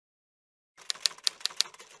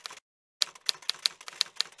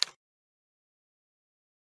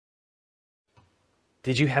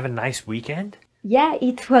Did you have a nice weekend? Yeah,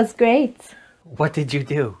 it was great. What did you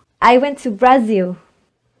do? I went to Brazil.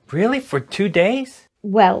 Really? For 2 days?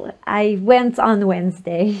 Well, I went on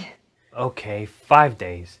Wednesday. Okay, 5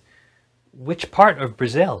 days. Which part of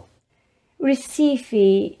Brazil?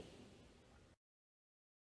 Recife.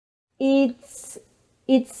 It's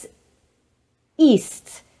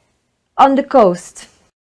east, on the coast.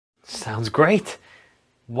 Sounds great.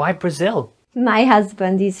 Why Brazil? My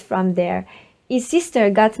husband is from there. His sister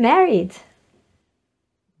got married.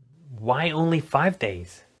 Why only 5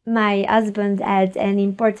 days? My husband had an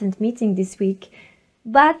important meeting this week,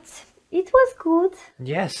 but it was good.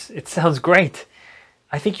 Yes, it sounds great.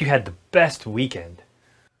 I think you had the best weekend.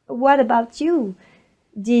 What about you?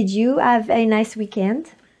 Did you have a nice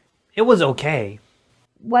weekend? It was okay.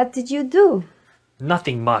 What did you do?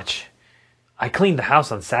 Nothing much. I cleaned the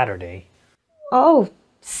house on Saturday. Oh,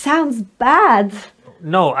 sounds bad.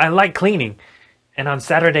 No, I like cleaning. And on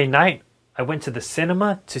Saturday night, I went to the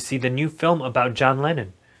cinema to see the new film about John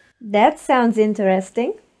Lennon. That sounds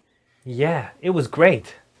interesting. Yeah, it was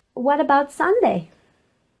great. What about Sunday?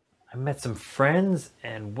 I met some friends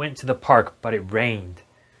and went to the park, but it rained.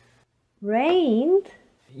 Rained?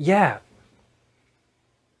 Yeah.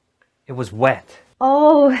 It was wet.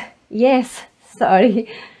 Oh, yes, sorry.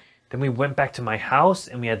 Then we went back to my house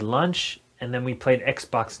and we had lunch and then we played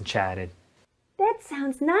Xbox and chatted. That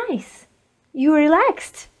sounds nice. You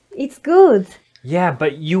relaxed. It's good. Yeah,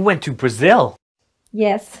 but you went to Brazil.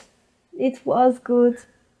 Yes, it was good.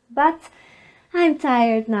 But I'm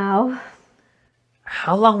tired now.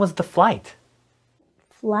 How long was the flight?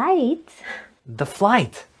 Flight? The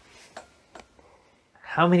flight.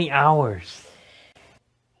 How many hours?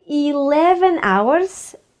 11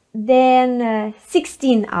 hours, then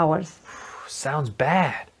 16 hours. Sounds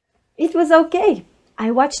bad. It was okay.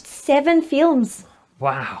 I watched 7 films.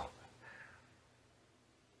 Wow.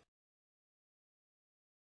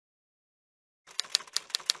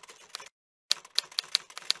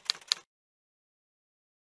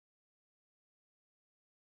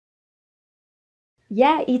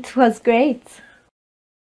 Yeah, it was great.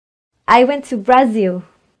 I went to Brazil.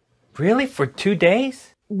 Really? For 2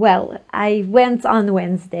 days? Well, I went on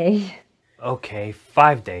Wednesday. Okay,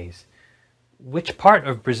 5 days. Which part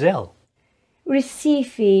of Brazil?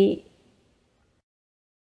 Recife.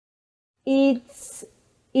 It's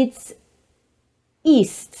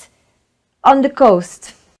east, on the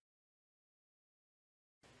coast.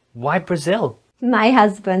 Why Brazil? My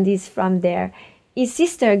husband is from there. His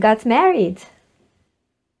sister got married.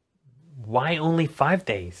 Why only 5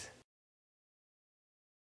 days?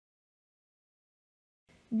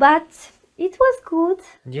 But it was good.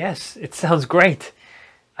 Yes, it sounds great.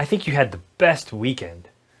 I think you had the best weekend.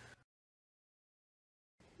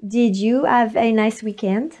 Did you have a nice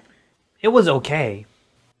weekend? It was okay.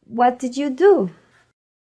 What did you do?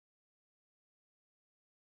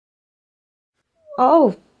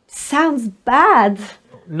 Oh, sounds bad.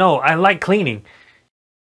 No, I like cleaning.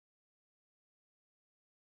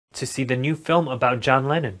 To see the new film about John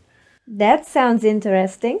Lennon. That sounds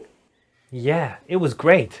interesting. Yeah, it was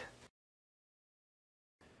great.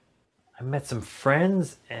 I met some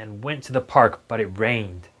friends and went to the park, but it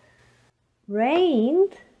rained.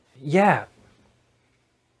 Rained? Yeah.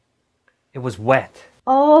 It was wet.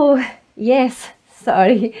 Oh, yes,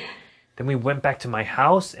 sorry. Then we went back to my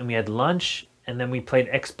house and we had lunch and then we played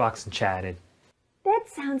Xbox and chatted. That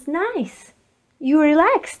sounds nice. You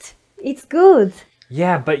relaxed. It's good.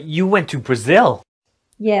 Yeah, but you went to Brazil.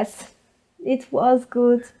 Yes, it was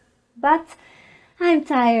good. But I'm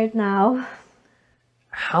tired now.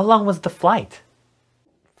 How long was the flight?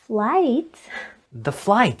 Flight? The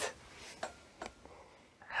flight.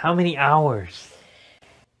 How many hours?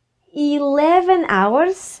 11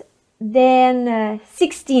 hours, then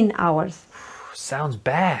 16 hours. Sounds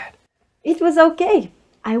bad. It was okay.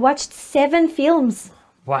 I watched 7 films.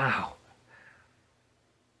 Wow.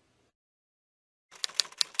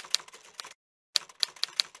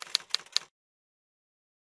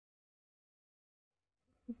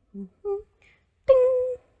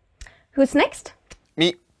 Ding. Who's next?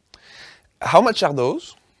 Me. How much are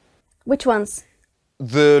those? Which ones?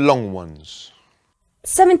 The long ones.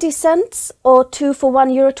 70 cents or 2 for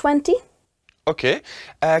 €1.20? Okay.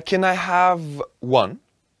 Can I have one?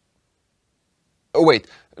 Oh, wait.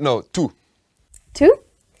 No, two. 2?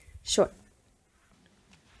 Sure.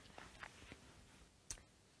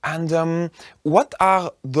 And what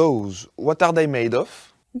are those? What are they made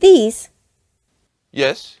of? These?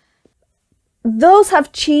 Yes. Those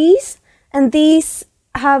have cheese and these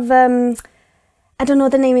have, I don't know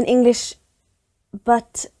the name in English,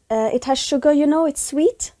 but it has sugar, you know, it's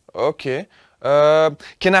sweet. Okay.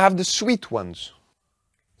 Can I have the sweet ones?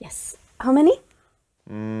 Yes. How many?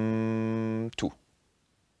 2.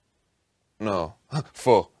 No,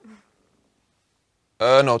 4.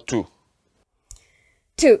 No, 2.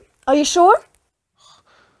 2. Are you sure?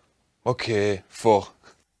 Okay, 4.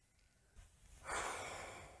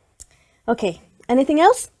 Okay. Anything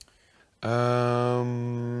else?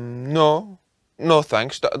 No, no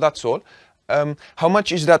thanks, that's all. How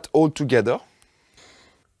much is that all together?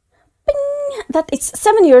 Bing! That is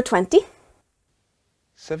 €7.20.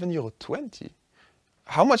 €7.20.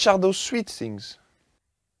 How much are those sweet things?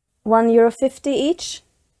 €1.50 each.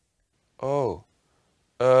 Oh,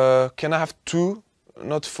 can I have 2,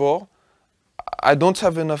 not 4? I don't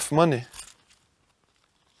have enough money.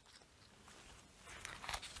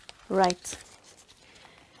 Right.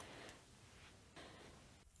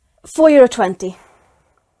 €4.20.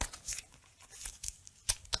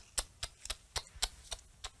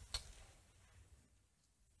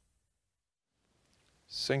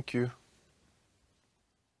 Thank you.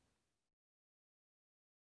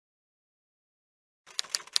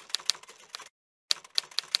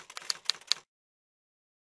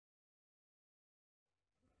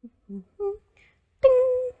 Ding!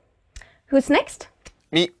 Who's next?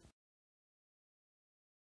 Me.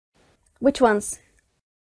 Which ones?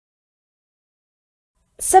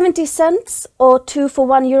 70 cents or 2 for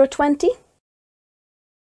 €1.20?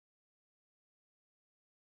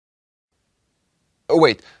 Oh,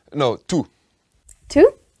 wait, no, 2.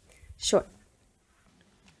 2? Sure.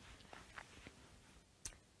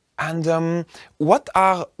 And what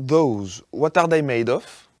are those? What are they made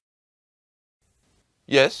of?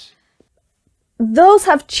 Yes? Those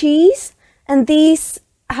have cheese and these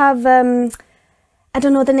have, I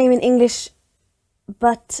don't know the name in English,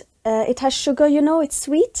 but it has sugar, you know, it's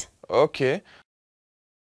sweet. Okay.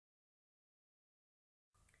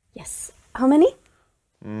 Yes. How many?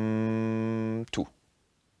 2.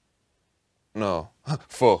 No,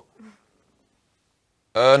 4.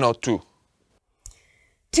 No, 2.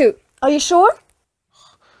 2. Are you sure?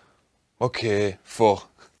 Okay, 4.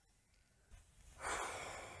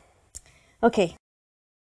 Okay.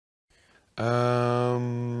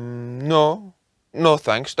 No, no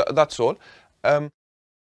thanks, that's all. Bing!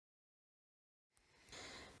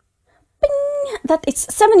 That is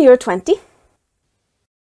 €7.20.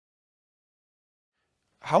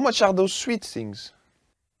 How much are those sweet things?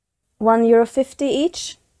 €1.50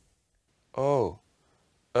 each. Oh,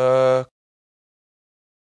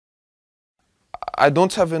 I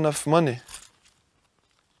don't have enough money.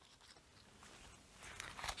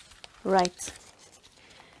 Right.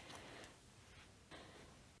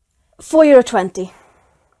 €4.20.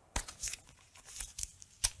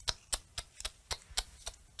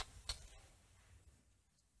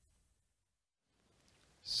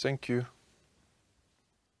 Thank you.